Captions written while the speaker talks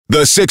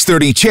The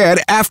 6:30 Chad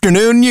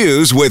Afternoon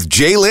News with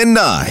Jaylen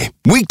Nye.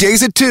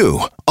 Weekdays at 2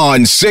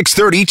 on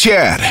 6:30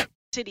 Chad.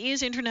 It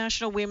is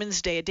International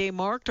Women's Day, a day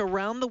marked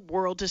around the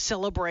world to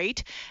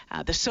celebrate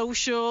the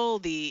social,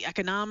 the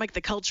economic,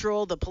 the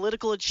cultural, the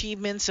political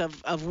achievements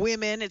of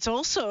women. It's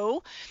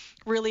also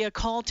really a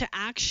call to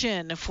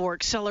action for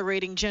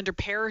accelerating gender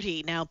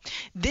parity. Now,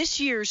 this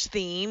year's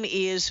theme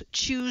is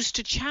Choose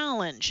to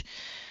Challenge.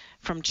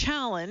 From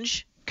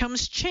challenge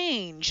comes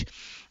change.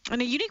 And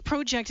a unique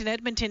project in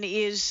Edmonton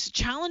is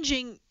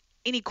challenging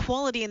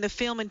inequality in the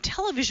film and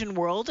television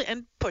world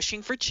and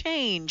pushing for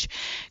change.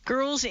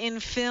 Girls in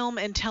Film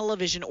and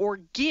Television, or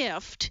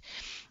GIFT,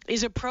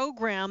 is a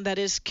program that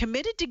is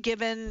committed to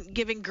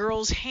giving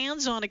girls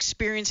hands-on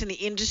experience in the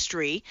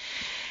industry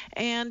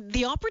and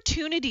the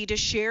opportunity to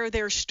share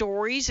their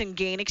stories and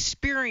gain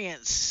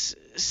experience.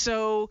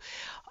 So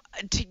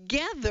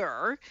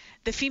together,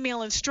 the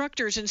female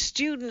instructors and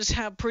students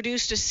have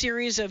produced a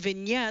series of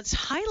vignettes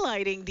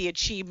highlighting the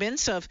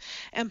achievements of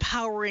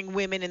empowering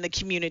women in the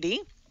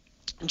community.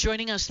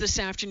 Joining us this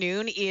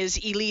afternoon is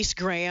Elise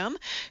Graham,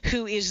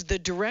 who is the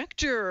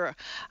Director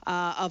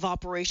of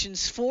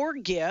Operations for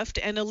GIFT,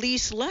 and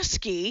Elise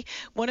Lesky,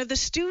 one of the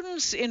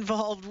students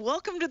involved.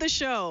 Welcome to the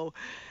show.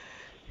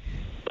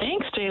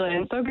 Thanks,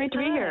 Jaylen. So great to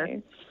be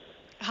here.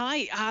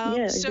 Hi.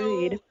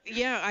 Agreed.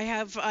 I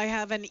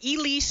have an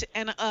Elise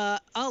and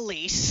a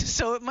Elise,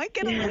 so it might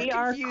get a little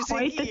confusing. We are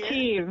quite the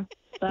team.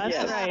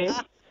 That's right.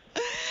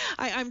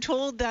 I'm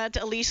told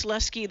that Elise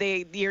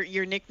Lesky,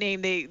 your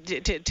nickname,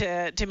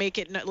 to make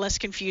it less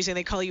confusing,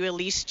 they call you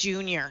Elise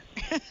Jr.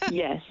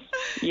 Yes.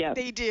 Yep.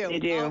 They do. They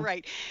do. All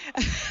right.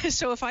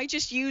 So if I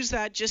just use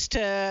that just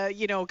to,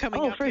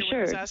 coming up for here when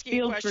I was sure. asking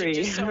Feel a question,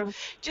 free.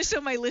 just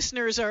so my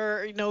listeners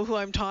know who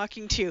I'm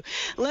talking to.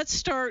 Let's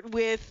start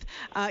with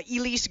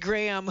Elise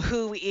Graham,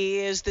 who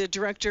is the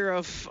Director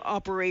of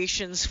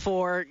Operations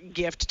for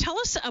GIFT. Tell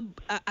us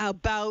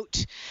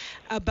about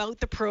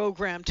the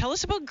program. Tell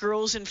us about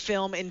Girls in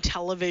Film and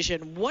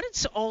Television, what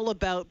it's all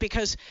about,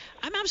 because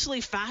I'm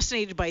absolutely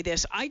fascinated by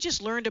this. I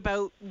just learned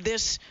about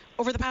this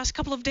over the past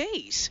couple of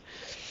days.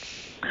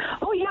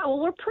 Oh, yeah. Well,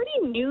 we're pretty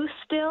new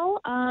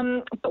still,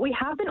 but we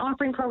have been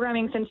offering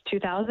programming since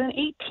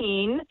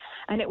 2018,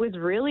 and it was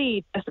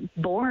really just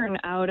born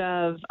out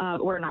of,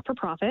 we're a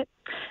not-for-profit,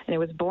 and it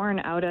was born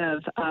out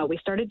of, we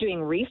started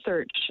doing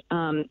research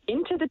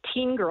into the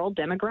teen girl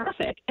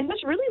demographic, and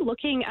just really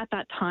looking at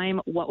that time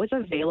what was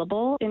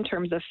available in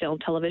terms of film,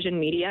 television,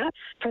 media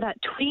for that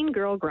tween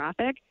girl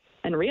graphic,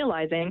 and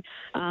realizing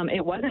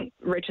it wasn't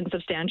rich and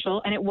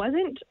substantial, and it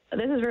wasn't,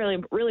 this is really,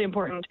 really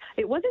important,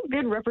 it wasn't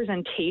good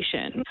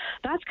representation.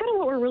 That's kind of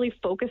what we're really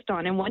focused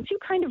on. And once you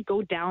kind of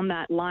go down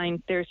that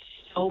line, there's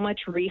so much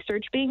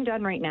research being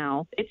done right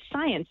now. It's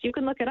science. You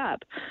can look it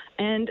up.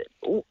 And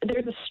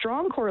there's a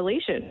strong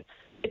correlation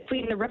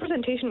between the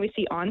representation we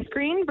see on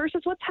screen versus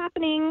what's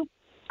happening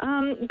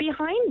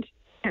behind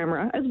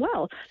camera as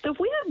well. So if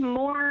we have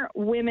more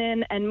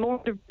women and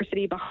more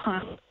diversity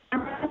behind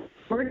camera,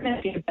 we're going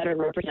to see a better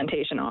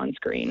representation on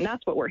screen.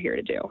 That's what we're here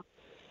to do.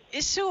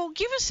 So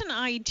give us an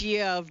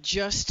idea of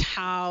just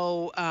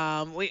how,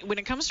 when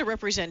it comes to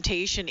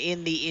representation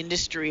in the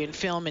industry in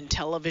film and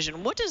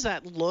television, what does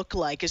that look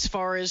like as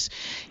far as,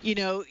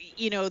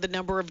 the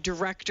number of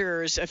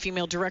directors,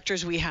 female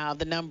directors we have,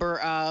 the number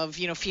of,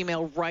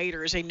 female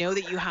writers? I know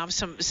that you have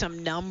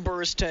some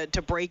numbers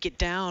to break it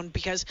down,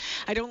 because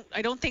I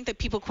don't think that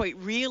people quite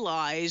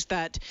realize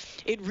that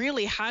it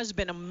really has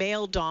been a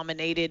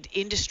male-dominated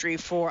industry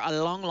for a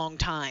long, long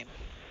time.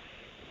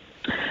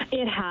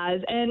 It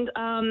has. And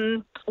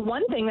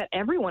one thing that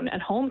everyone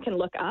at home can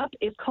look up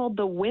is called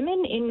the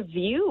Women in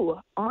View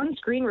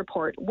on-screen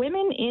report.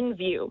 Women in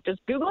View. Just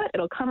Google it.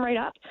 It'll come right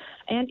up.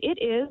 And it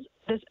is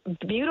this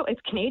beautiful, it's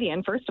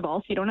Canadian, first of all,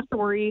 so you don't have to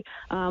worry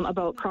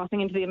about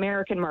crossing into the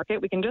American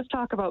market. We can just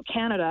talk about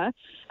Canada.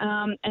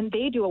 And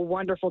they do a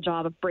wonderful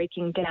job of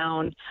breaking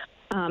down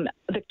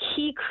the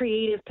key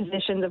creative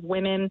positions of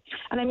women.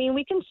 And I mean,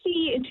 we can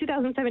see in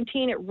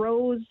 2017, it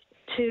rose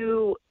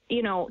to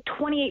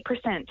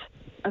 28%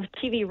 of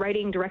TV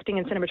writing, directing,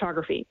 and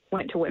cinematography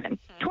went to women.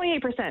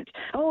 28%.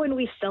 Oh, and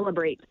we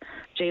celebrate,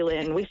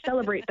 Jaylen. We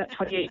celebrate that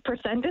 28%.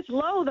 It's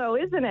low, though,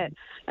 isn't it?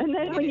 And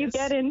then when you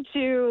get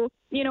into,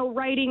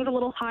 writing's a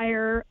little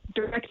higher,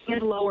 directing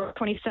is lower,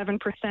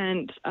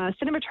 27%.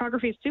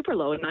 Cinematography is super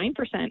low,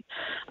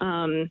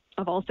 9%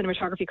 of all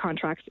cinematography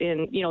contracts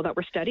that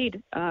were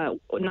studied.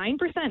 9%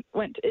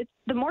 went.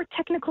 The more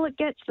technical it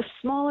gets, the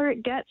smaller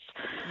it gets.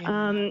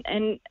 Yeah.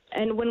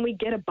 And when we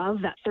get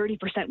above that 30%,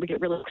 we get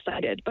really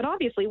excited. But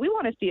obviously, we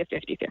want to see a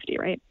 50-50,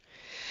 right?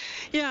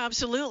 Yeah,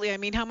 absolutely. I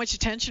mean, how much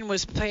attention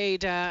was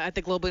paid at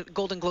the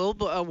Golden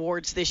Globe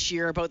Awards this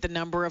year about the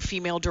number of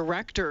female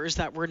directors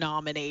that were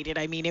nominated?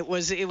 I mean, it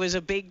was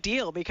a big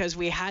deal because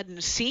we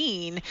hadn't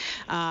seen,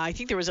 I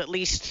think there was at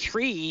least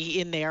 3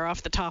 in there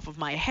off the top of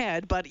my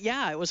head. But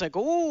yeah, it was like,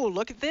 oh,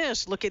 look at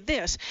this, look at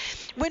this.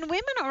 When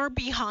women are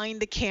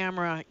behind the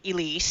camera,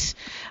 Elise,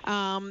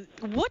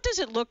 what does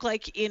it look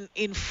like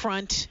in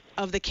front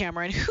of the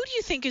camera? And who do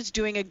you think is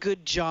doing a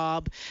good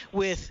job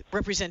with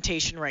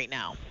representation right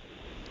now?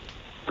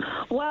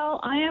 Well,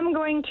 I am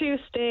going to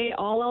stay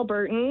all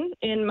Albertan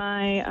in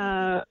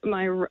my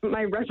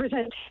my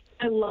representation.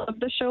 I love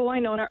the show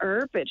Wynonna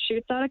Earp. It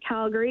shoots out of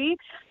Calgary.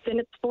 It's in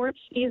its 4th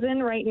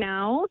season right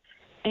now,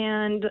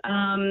 and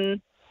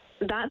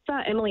that's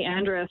Emily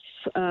Andress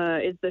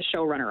is the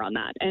showrunner on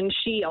that, and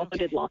she also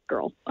did Lost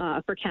Girl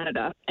for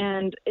Canada.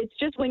 And it's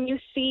just when you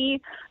see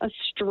a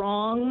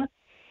strong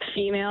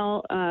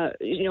female,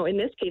 in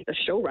this case, a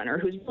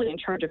showrunner who's really in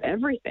charge of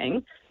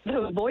everything,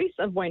 the voice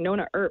of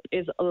Wynonna Earp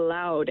is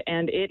loud,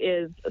 and it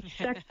is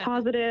sex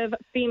positive,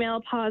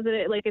 female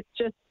positive. Like, it's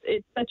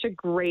such a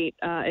great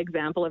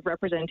example of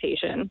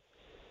representation.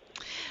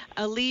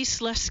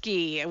 Elise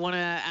Lesky, I want to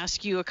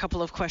ask you a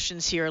couple of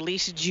questions here.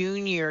 Elise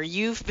Jr.,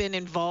 you've been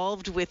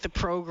involved with the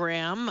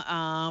program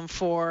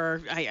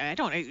for, I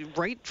don't know,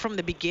 right from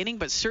the beginning,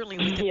 but certainly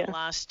within the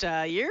last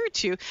year or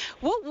two.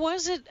 What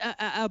was it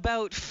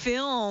about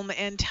film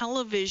and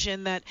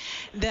television that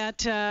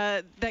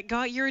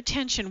got your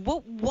attention?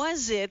 What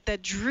was it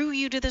that drew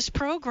you to this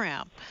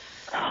program?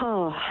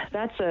 Oh,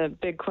 that's a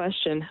big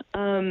question.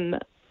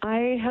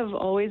 I have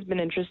always been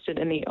interested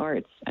in the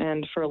arts,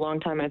 and for a long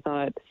time I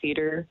thought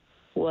theater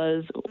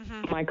was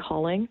my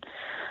calling.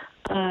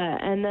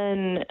 And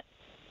then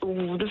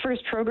the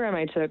first program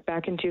I took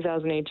back in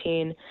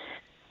 2018,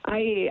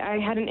 I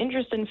had an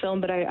interest in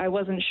film, but I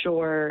wasn't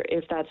sure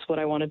if that's what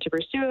I wanted to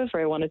pursue, if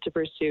I wanted to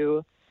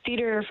pursue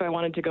theater, if I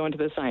wanted to go into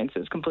the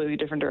sciences, completely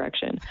different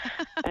direction.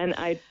 And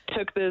I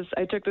took this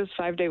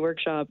 5-day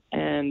workshop,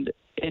 and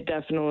it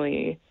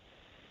definitely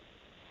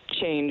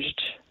changed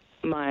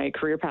my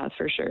career path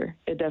for sure.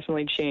 It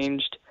definitely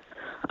changed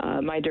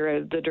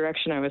the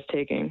direction I was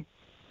taking.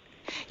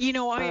 You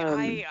know,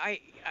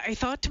 I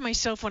thought to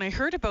myself when I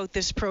heard about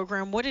this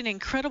program, what an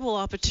incredible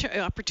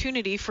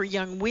opportunity for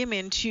young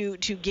women to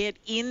get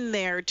in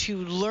there, to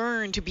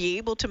learn, to be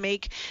able to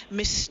make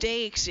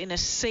mistakes in a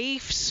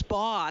safe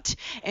spot,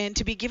 and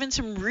to be given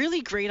some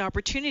really great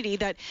opportunity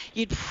that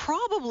you'd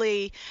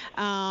probably,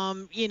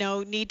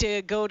 need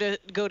to go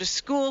to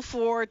school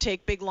for,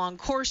 take big long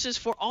courses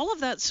for, all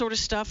of that sort of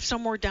stuff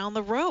somewhere down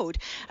the road.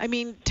 I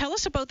mean, tell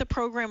us about the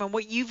program and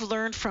what you've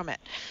learned from it.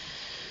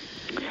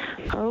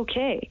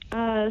 Okay.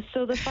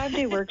 So the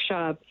 5-day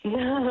workshop,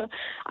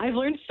 I've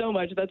learned so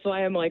much. That's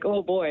why I'm like,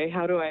 oh boy,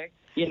 how do I,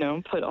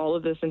 put all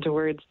of this into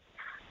words?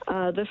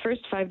 The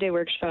first 5-day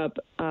workshop,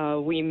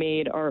 we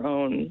made our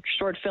own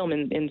short film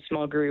in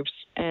small groups.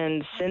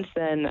 And since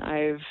then,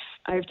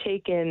 I've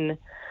taken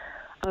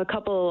a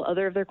couple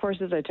other of their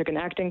courses. I took an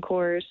acting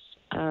course.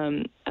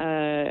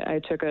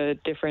 I took a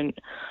different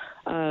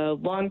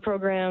long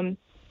program,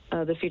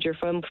 the feature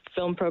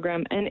film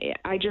program. And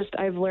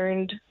I've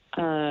learned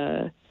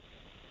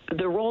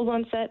the roles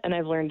on set, and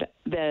I've learned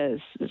the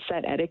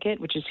set etiquette,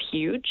 which is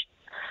huge.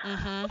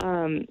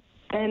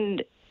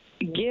 And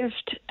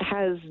GIFT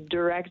has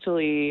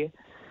the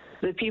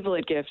people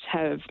at GIFT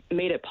have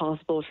made it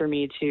possible for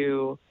me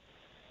to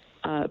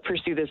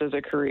pursue this as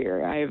a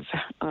career. I've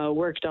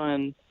worked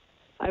on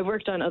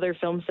other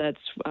film sets,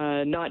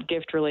 not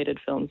GIFT related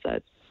film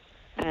sets,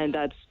 and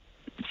that's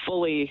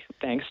fully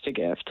thanks to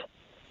GIFT.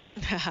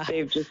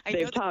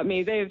 They've taught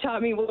me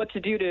what to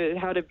do,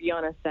 how to be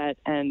on a set,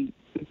 and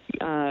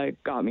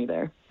got me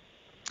there.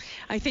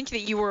 I think that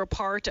you were a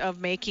part of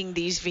making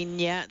these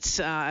vignettes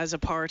as a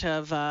part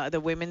of the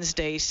Women's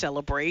Day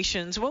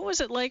celebrations. What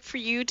was it like for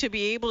you to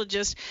be able to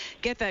just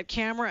get that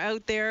camera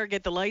out there,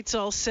 get the lights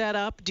all set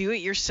up, do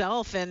it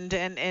yourself,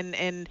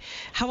 and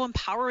how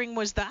empowering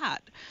was that?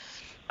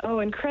 Oh,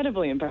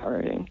 incredibly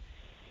empowering.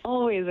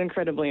 Always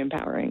incredibly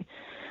empowering.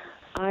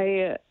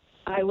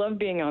 I love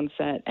being on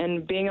set,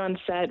 and being on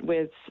set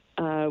with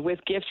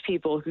GIFT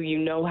people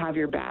who have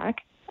your back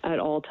at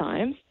all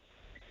times.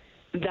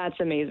 That's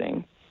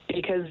amazing,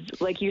 because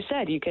like you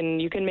said, you can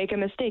make a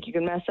mistake, you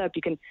can mess up,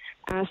 you can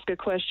ask a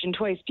question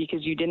twice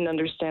because you didn't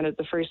understand it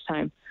the first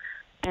time.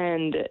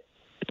 And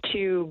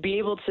to be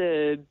able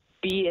to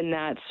be in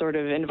that sort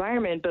of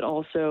environment but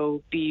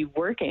also be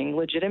working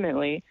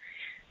legitimately,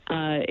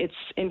 it's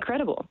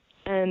incredible.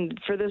 And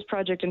for this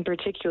project in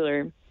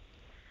particular,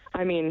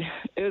 I mean,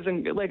 it was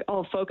like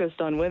all focused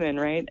on women,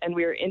 right? And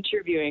we were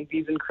interviewing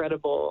these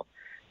incredible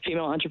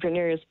female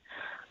entrepreneurs,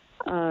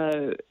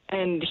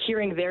 and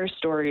hearing their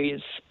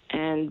stories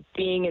and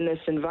being in this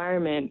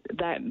environment,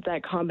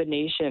 that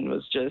combination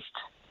was just,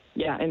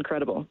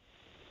 incredible.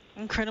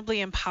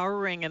 Incredibly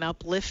empowering and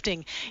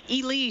uplifting.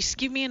 Elise,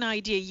 give me an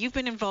idea. You've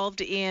been involved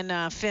in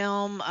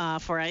film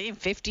for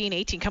 15,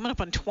 18, coming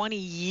up on 20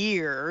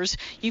 years.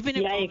 You've been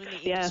involved in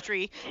the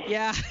industry,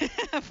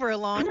 for a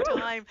long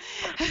time.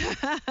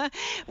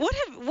 What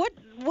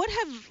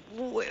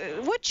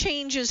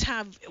changes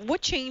have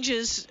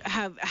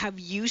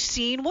you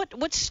seen?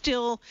 What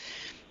still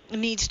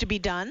needs to be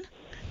done?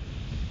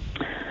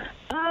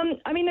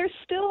 I mean, there's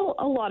still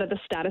a lot of the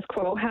status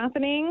quo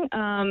happening.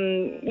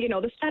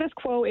 The status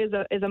quo is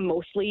a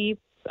mostly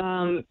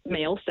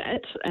male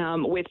set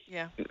with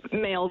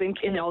males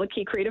in all the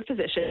key creative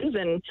positions,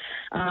 and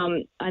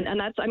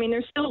that's, I mean,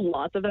 there's still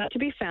lots of that to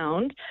be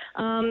found.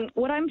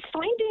 What I'm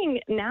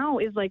finding now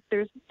is like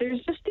there's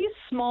just these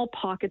small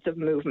pockets of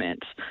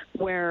movement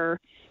where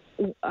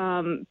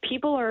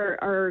people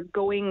are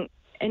going.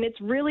 And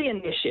it's really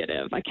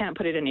initiative. I can't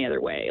put it any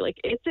other way. Like,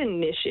 it's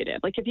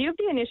initiative. Like, if you have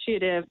the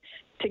initiative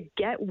to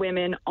get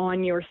women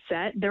on your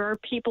set, there are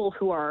people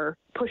who are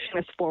pushing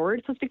us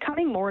forward. So it's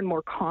becoming more and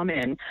more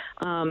common.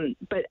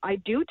 But I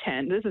do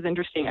tend, this is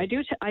interesting, I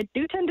do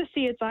tend to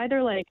see it's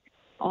either like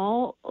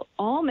all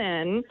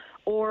men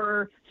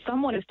or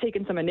someone has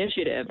taken some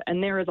initiative,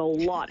 and there is a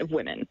lot of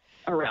women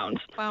around.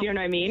 Wow. You know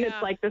what I mean? Yeah.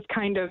 It's like this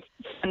kind of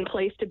fun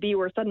place to be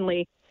where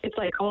suddenly it's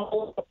like,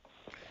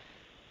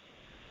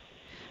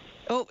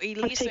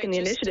 Elise, taking the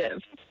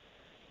initiative.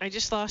 I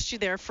just lost you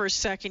there for a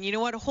second. You know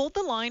what? Hold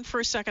the line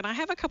for a second. I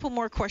have a couple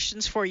more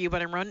questions for you,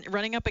 but I'm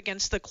running up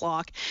against the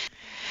clock.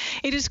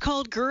 It is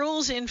called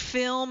Girls in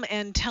Film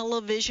and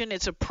Television.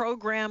 It's a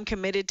program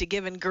committed to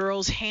giving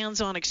girls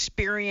hands-on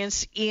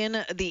experience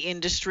in the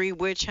industry,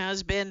 which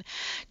has been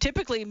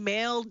typically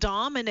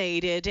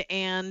male-dominated,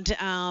 and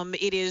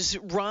it is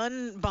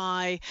run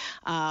by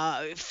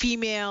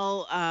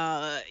female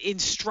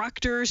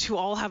instructors who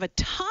all have a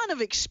ton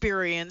of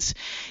experience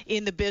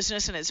in the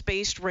business, and it's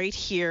based right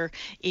here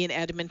in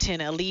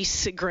Edmonton.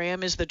 Elise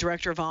Graham is the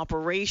Director of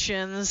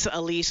Operations.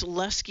 Elise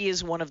Lusky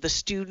is one of the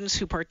students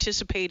who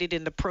participated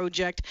in the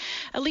project.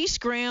 Elise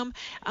Graham,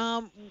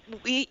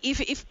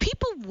 if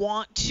people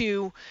want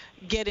to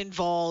get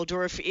involved,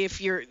 or if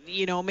you're,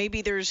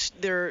 maybe they're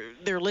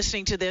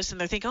listening to this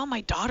and they're thinking, oh, my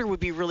daughter would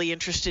be really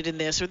interested in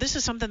this, or this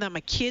is something that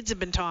my kids have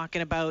been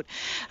talking about.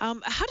 How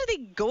do they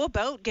go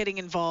about getting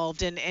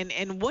involved,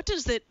 and what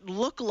does that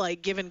look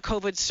like given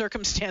COVID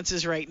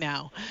circumstances right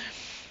now?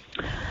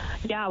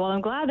 Yeah, well,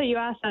 I'm glad that you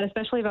asked that,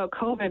 especially about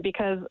COVID,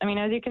 because, I mean,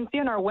 as you can see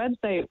on our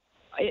website,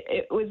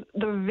 it was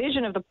the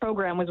vision of the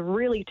program was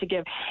really to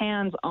give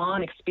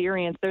hands-on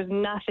experience. There's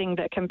nothing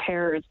that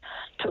compares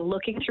to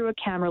looking through a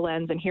camera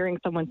lens and hearing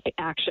someone say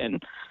action.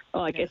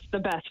 Like, it's the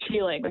best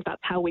feeling. Like,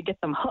 that's how we get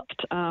them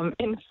hooked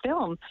in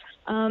film.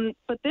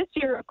 But this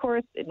year, of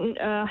course,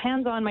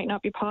 hands-on might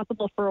not be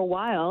possible for a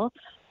while.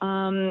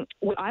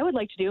 What I would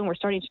like to do, and we're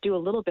starting to do a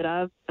little bit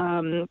of,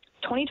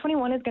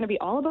 2021 is going to be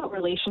all about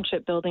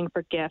relationship building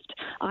for GIFT.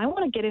 I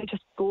want to get into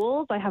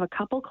schools. I have a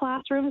couple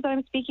classrooms that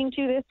I'm speaking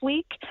to this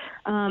week,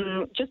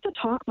 just to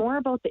talk more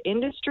about the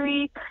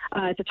industry,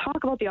 to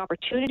talk about the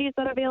opportunities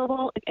that are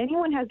available. If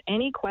anyone has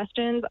any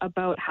questions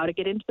about how to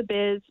get into the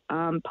biz,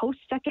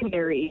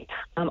 post-secondary,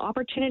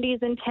 opportunities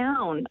in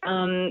town,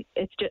 I'm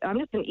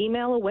just an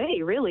email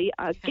away, really.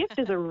 GIFT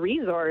is a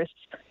resource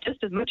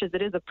just as much as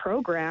it is a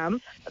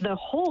program. The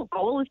whole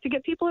goal is to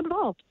get people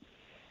involved.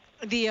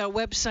 The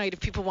website, if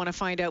people want to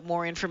find out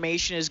more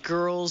information, is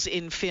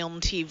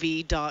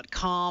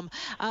girlsinfilmtv.com.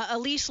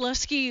 Elise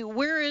Lusky,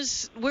 where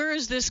is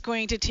this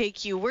going to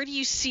take you? Where do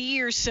you see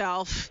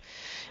yourself,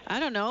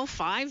 I don't know,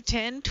 5,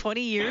 10,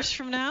 20 years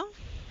from now?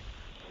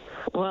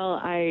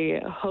 Well,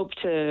 I hope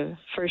to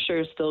for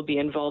sure still be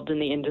involved in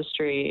the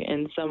industry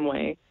in some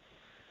way.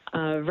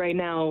 Right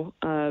now,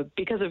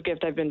 because of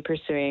GIFT, I've been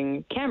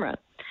pursuing camera.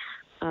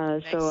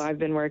 Nice. So I've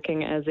been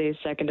working as a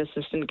second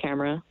assistant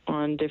camera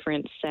on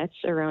different sets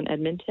around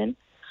Edmonton.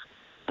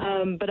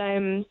 But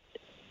I'm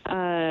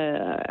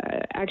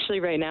actually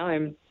right now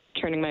I'm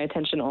turning my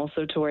attention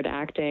also toward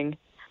acting,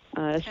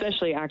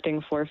 especially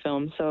acting for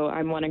film. So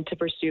I'm wanting to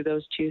pursue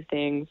those two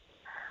things,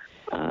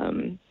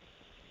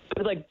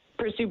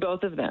 pursue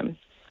both of them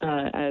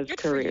as Good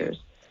careers.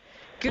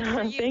 Good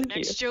for you. Thank the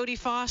next you. Jodie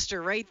Foster,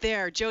 right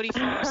there. Jodie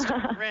Foster,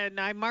 and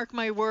I mark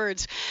my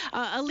words.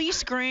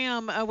 Elise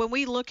Graham, when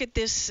we look at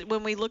this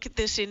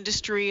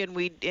industry, and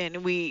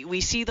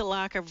we see the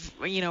lack of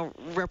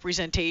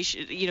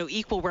representation,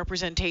 equal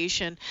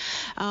representation.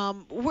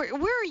 Where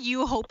are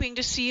you hoping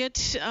to see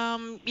it?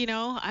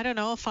 I don't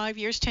know, 5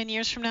 years, 10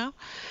 years from now.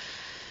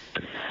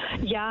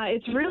 Yeah,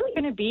 it's really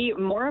going to be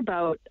more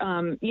about,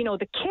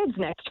 the kids'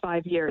 next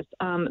 5 years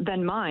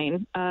than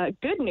mine.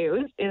 Good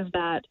news is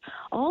that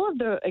all of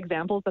the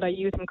examples that I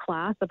use in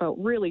class about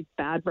really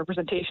bad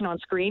representation on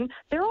screen,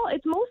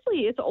 it's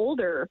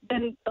older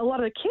than a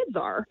lot of the kids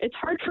are. It's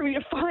hard for me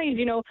to find,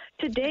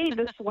 today,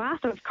 the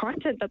swath of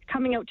content that's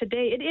coming out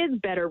today, it is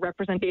better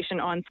representation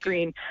on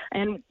screen.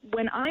 And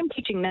when I'm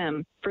teaching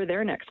them for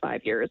their next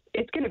 5 years,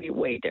 it's going to be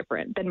way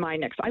different than my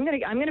next. I'm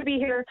going to be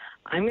here.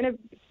 I'm going to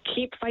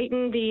keep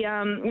fighting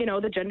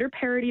the gender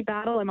parity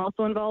battle. I'm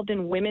also involved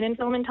in Women in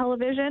Film and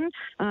Television,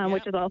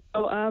 which is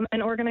also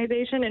an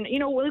organization. And,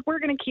 we're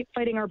going to keep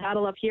fighting our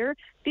battle up here.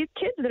 These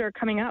kids that are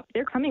coming up,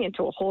 they're coming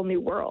into a whole new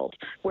world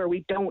where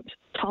we don't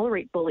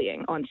tolerate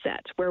bullying on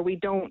set, where we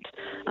don't,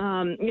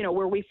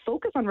 where we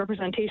focus on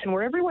representation,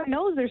 where everyone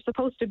knows there's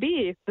supposed to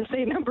be the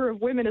same number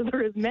of women as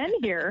there is men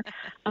here.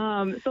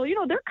 So,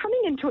 they're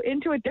coming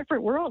into a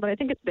different world. And I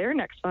think it's their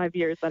next 5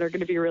 years that are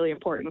going to be really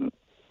important.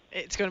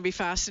 It's going to be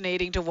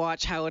fascinating to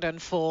watch how it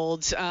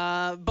unfolds.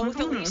 Both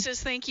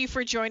Elisas, thank you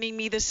for joining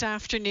me this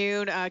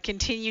afternoon.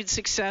 Continued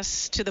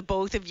success to the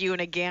both of you.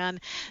 And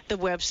again, the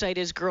website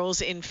is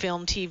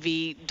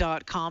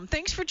girlsinfilmtv.com.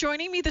 Thanks for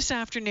joining me this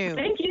afternoon.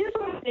 Thank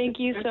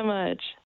you so much.